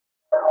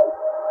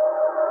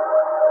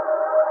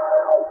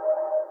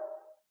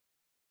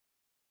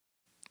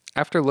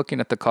After looking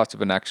at the Cost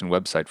of Inaction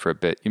website for a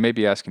bit, you may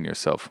be asking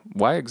yourself,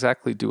 why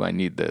exactly do I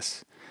need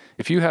this?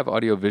 If you have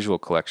audiovisual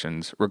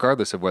collections,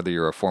 regardless of whether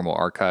you're a formal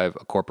archive,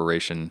 a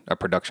corporation, a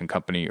production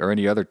company, or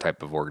any other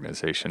type of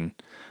organization,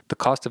 the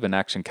Cost of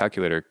Inaction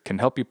calculator can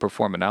help you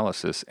perform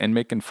analysis and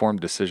make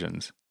informed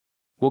decisions.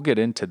 We'll get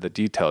into the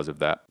details of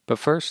that, but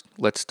first,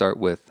 let's start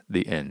with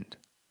the end.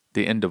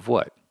 The end of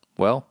what?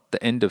 Well,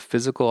 the end of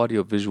physical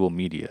audiovisual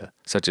media,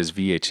 such as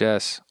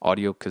VHS,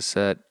 audio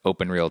cassette,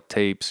 open reel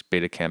tapes,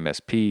 Betacam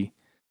SP.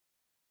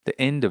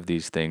 The end of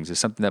these things is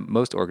something that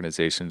most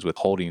organizations with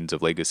holdings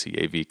of legacy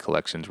AV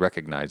collections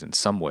recognize in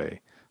some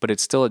way, but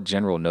it's still a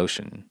general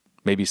notion,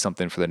 maybe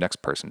something for the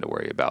next person to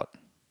worry about.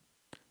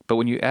 But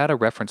when you add a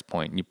reference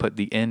point and you put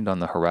the end on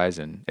the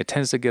horizon, it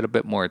tends to get a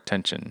bit more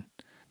attention.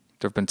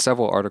 There have been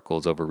several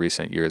articles over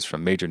recent years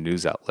from major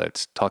news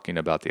outlets talking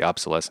about the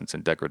obsolescence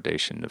and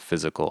degradation of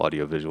physical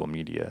audiovisual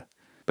media.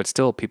 But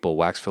still, people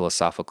wax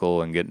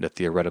philosophical and get into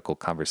theoretical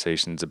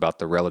conversations about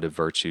the relative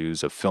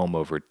virtues of film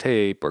over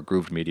tape or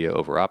grooved media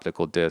over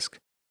optical disc,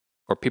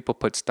 or people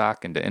put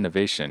stock into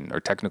innovation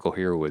or technical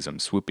heroism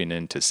swooping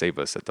in to save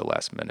us at the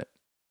last minute.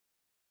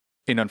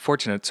 In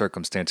unfortunate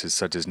circumstances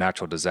such as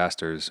natural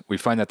disasters, we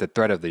find that the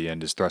threat of the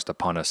end is thrust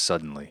upon us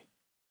suddenly.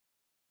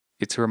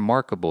 It's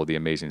remarkable the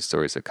amazing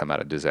stories that come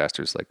out of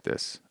disasters like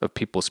this, of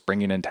people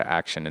springing into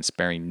action and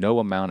sparing no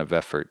amount of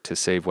effort to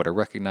save what are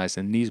recognized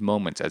in these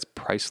moments as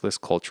priceless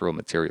cultural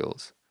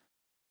materials.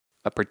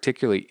 A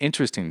particularly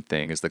interesting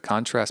thing is the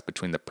contrast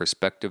between the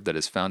perspective that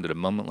is found at a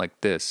moment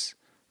like this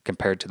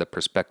compared to the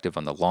perspective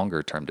on the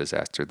longer-term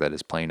disaster that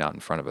is playing out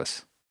in front of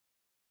us.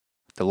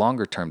 The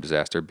longer-term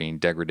disaster being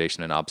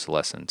degradation and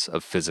obsolescence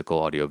of physical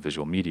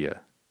audiovisual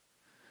media.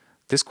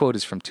 This quote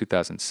is from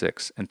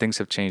 2006, and things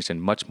have changed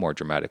in much more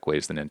dramatic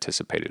ways than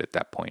anticipated at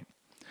that point.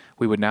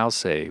 We would now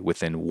say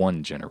within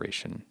one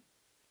generation.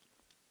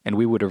 And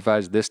we would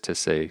revise this to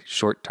say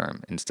short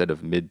term instead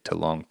of mid to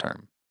long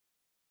term.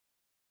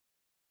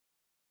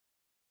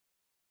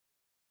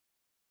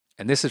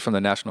 And this is from the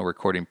National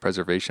Recording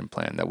Preservation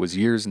Plan that was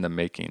years in the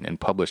making and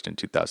published in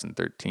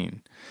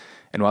 2013.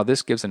 And while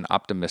this gives an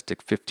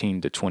optimistic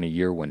 15 to 20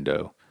 year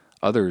window,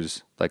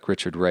 others, like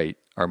Richard Wright,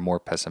 are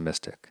more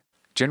pessimistic.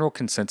 General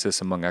consensus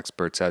among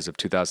experts as of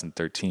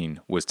 2013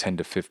 was 10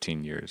 to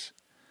 15 years.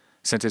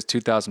 Since it's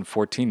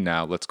 2014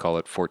 now, let's call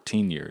it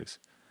 14 years.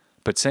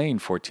 But saying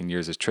 14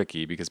 years is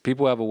tricky because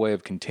people have a way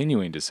of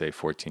continuing to say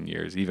 14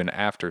 years even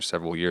after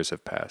several years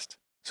have passed.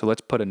 So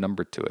let's put a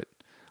number to it.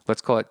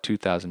 Let's call it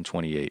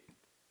 2028.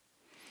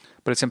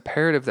 But it's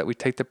imperative that we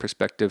take the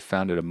perspective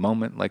found at a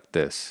moment like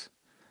this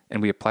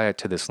and we apply it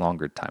to this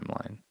longer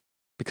timeline.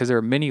 Because there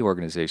are many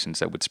organizations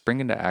that would spring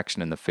into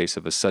action in the face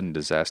of a sudden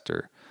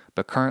disaster,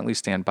 but currently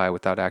stand by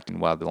without acting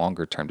while the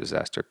longer-term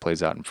disaster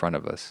plays out in front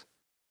of us.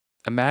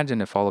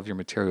 Imagine if all of your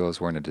materials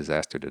were in a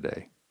disaster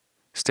today.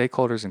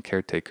 Stakeholders and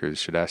caretakers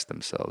should ask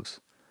themselves,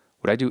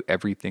 would I do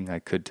everything I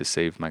could to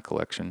save my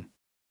collection?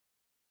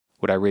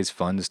 Would I raise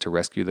funds to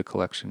rescue the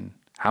collection?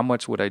 How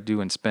much would I do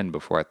and spend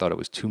before I thought it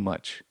was too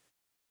much?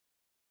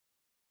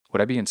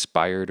 Would I be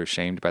inspired or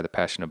shamed by the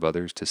passion of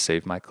others to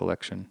save my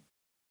collection?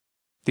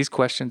 These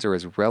questions are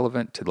as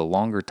relevant to the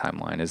longer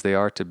timeline as they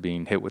are to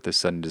being hit with a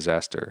sudden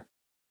disaster.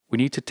 We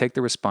need to take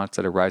the response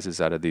that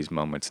arises out of these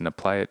moments and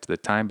apply it to the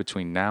time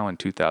between now and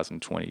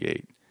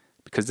 2028,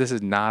 because this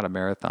is not a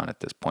marathon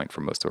at this point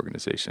for most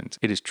organizations.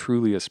 It is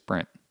truly a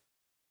sprint.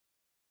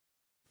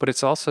 But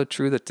it's also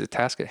true that the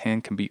task at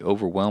hand can be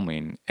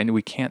overwhelming, and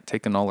we can't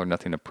take an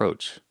all-or-nothing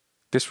approach.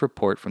 This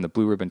report from the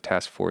Blue Ribbon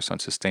Task Force on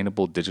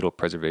Sustainable Digital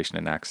Preservation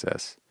and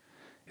Access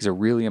is a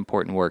really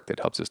important work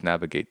that helps us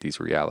navigate these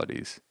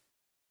realities.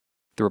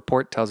 The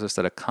report tells us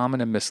that a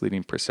common and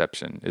misleading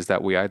perception is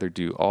that we either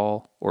do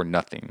all or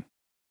nothing,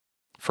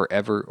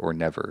 forever or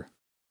never.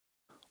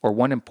 Or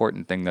one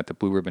important thing that the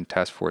Blue Ribbon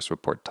Task Force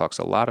report talks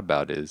a lot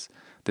about is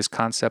this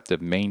concept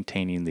of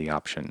maintaining the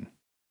option.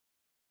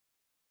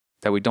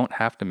 That we don't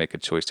have to make a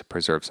choice to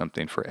preserve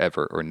something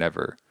forever or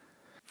never.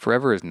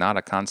 Forever is not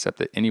a concept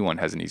that anyone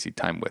has an easy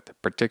time with,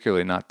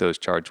 particularly not those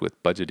charged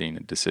with budgeting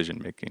and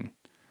decision making.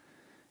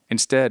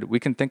 Instead, we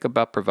can think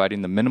about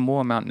providing the minimal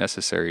amount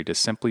necessary to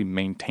simply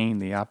maintain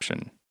the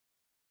option.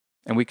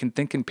 And we can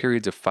think in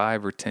periods of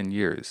 5 or 10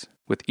 years,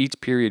 with each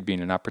period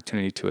being an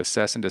opportunity to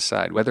assess and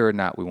decide whether or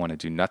not we want to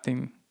do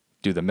nothing,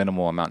 do the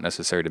minimal amount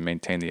necessary to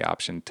maintain the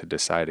option to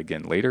decide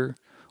again later,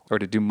 or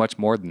to do much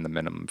more than the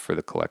minimum for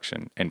the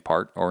collection, in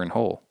part or in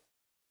whole.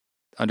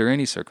 Under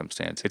any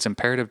circumstance, it's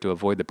imperative to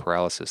avoid the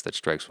paralysis that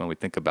strikes when we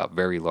think about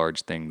very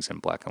large things in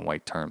black and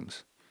white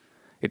terms.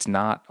 It's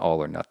not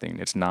all or nothing.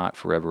 It's not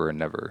forever or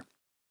never.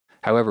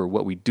 However,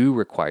 what we do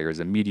require is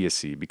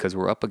immediacy because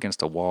we're up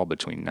against a wall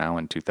between now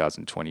and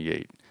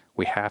 2028.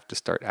 We have to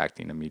start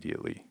acting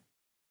immediately.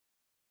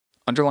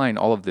 Underlying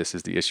all of this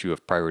is the issue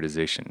of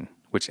prioritization,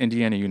 which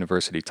Indiana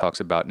University talks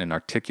about in an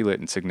articulate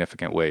and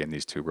significant way in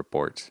these two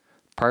reports.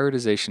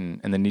 Prioritization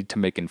and the need to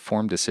make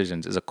informed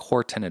decisions is a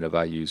core tenet of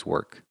IU's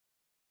work.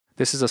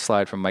 This is a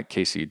slide from Mike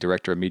Casey,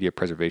 Director of Media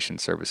Preservation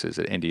Services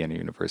at Indiana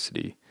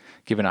University,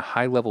 giving a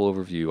high-level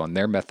overview on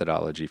their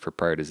methodology for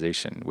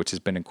prioritization, which has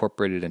been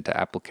incorporated into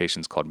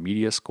applications called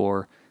Media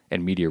Score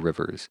and Media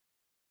Rivers.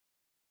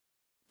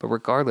 But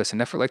regardless,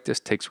 an effort like this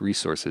takes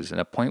resources,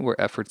 and a point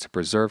where efforts to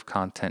preserve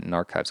content in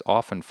archives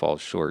often falls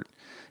short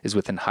is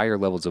within higher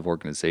levels of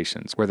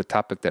organizations, where the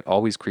topic that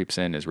always creeps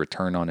in is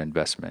return on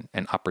investment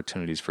and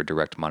opportunities for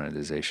direct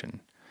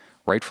monetization.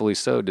 Rightfully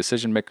so,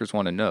 decision makers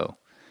want to know,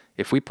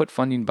 if we put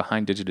funding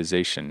behind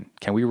digitization,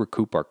 can we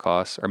recoup our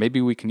costs, or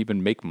maybe we can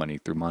even make money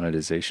through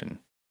monetization?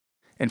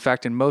 In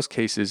fact, in most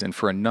cases, and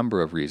for a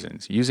number of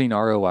reasons, using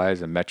ROI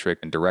as a metric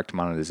and direct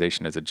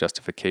monetization as a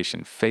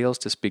justification fails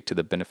to speak to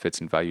the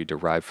benefits and value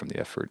derived from the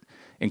effort,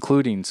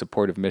 including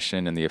support of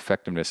mission and the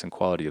effectiveness and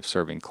quality of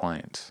serving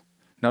clients.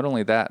 Not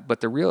only that, but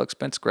the real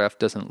expense graph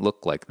doesn't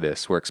look like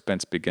this, where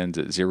expense begins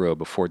at 0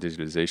 before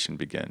digitization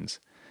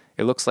begins.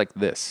 It looks like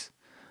this.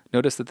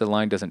 Notice that the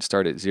line doesn't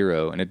start at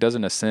 0, and it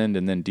doesn't ascend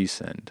and then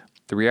descend.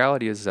 The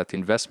reality is that the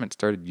investment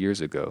started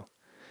years ago.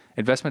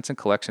 Investments in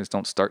collections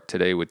don't start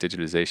today with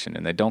digitization,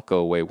 and they don't go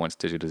away once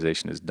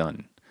digitization is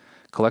done.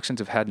 Collections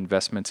have had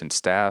investments in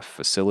staff,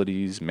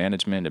 facilities,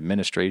 management,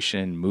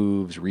 administration,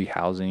 moves,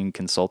 rehousing,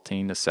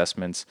 consulting,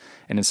 assessments,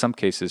 and in some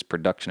cases,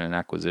 production and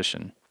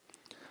acquisition.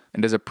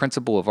 And as a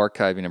principle of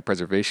archiving and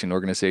preservation,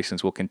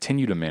 organizations will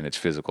continue to manage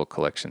physical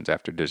collections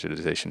after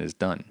digitization is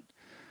done.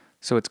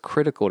 So it's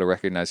critical to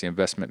recognize the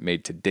investment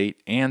made to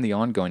date and the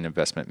ongoing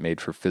investment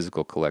made for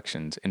physical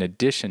collections, in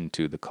addition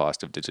to the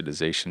cost of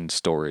digitization,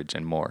 storage,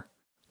 and more.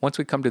 Once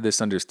we come to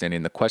this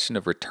understanding, the question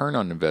of return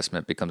on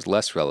investment becomes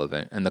less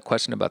relevant, and the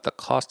question about the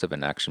cost of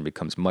inaction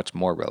becomes much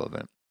more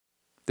relevant.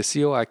 The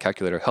COI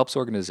calculator helps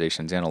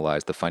organizations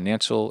analyze the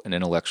financial and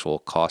intellectual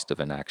cost of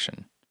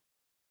inaction.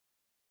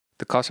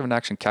 The cost of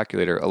inaction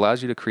calculator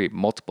allows you to create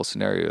multiple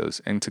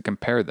scenarios and to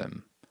compare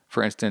them.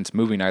 For instance,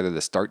 moving either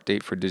the start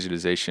date for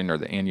digitization or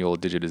the annual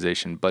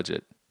digitization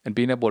budget, and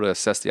being able to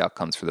assess the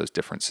outcomes for those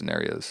different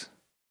scenarios.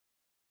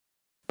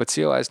 But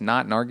COI is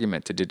not an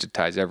argument to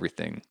digitize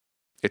everything.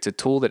 It's a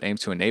tool that aims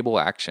to enable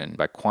action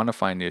by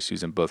quantifying the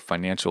issues in both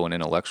financial and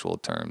intellectual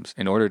terms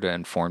in order to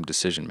inform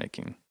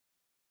decision-making.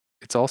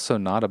 It's also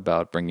not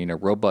about bringing a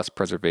robust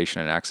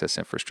preservation and access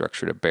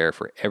infrastructure to bear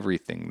for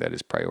everything that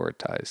is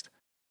prioritized.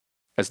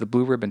 As the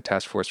Blue Ribbon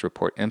Task Force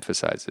report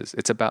emphasizes,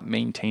 it's about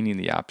maintaining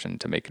the option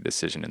to make a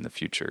decision in the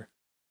future.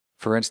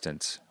 For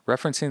instance,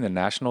 referencing the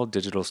National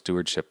Digital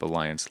Stewardship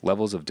Alliance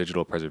levels of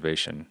digital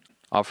preservation,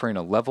 offering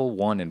a Level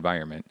 1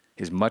 environment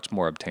is much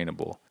more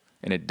obtainable,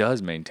 and it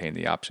does maintain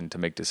the option to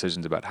make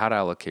decisions about how to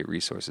allocate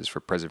resources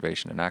for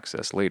preservation and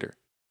access later.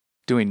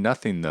 Doing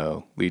nothing,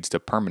 though, leads to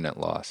permanent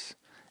loss,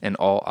 and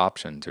all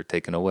options are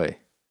taken away.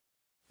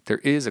 There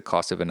is a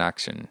cost of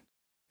inaction.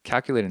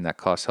 Calculating that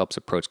cost helps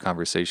approach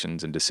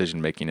conversations and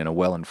decision-making in a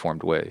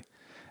well-informed way,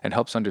 and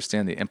helps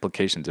understand the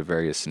implications of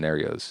various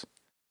scenarios.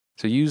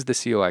 So use the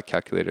COI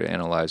calculator to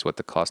analyze what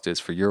the cost is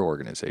for your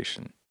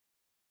organization.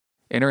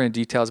 Enter in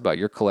details about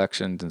your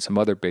collections and some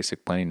other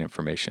basic planning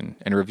information,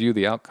 and review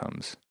the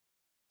outcomes.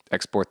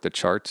 Export the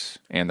charts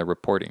and the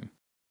reporting.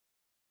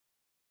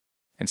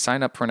 And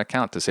sign up for an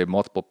account to save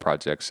multiple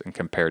projects and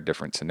compare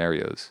different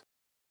scenarios.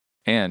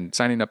 And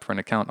signing up for an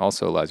account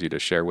also allows you to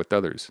share with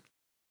others.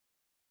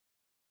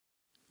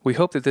 We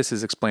hope that this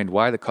has explained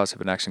why the cost of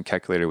inaction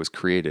calculator was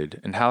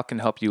created and how it can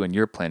help you in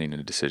your planning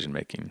and decision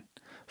making.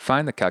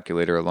 Find the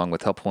calculator along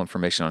with helpful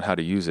information on how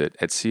to use it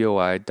at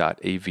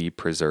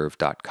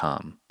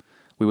coi.avpreserve.com.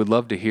 We would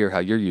love to hear how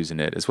you're using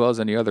it, as well as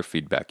any other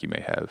feedback you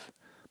may have.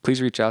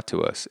 Please reach out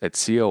to us at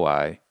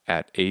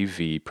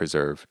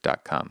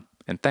coi@avpreserve.com.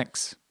 And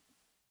thanks.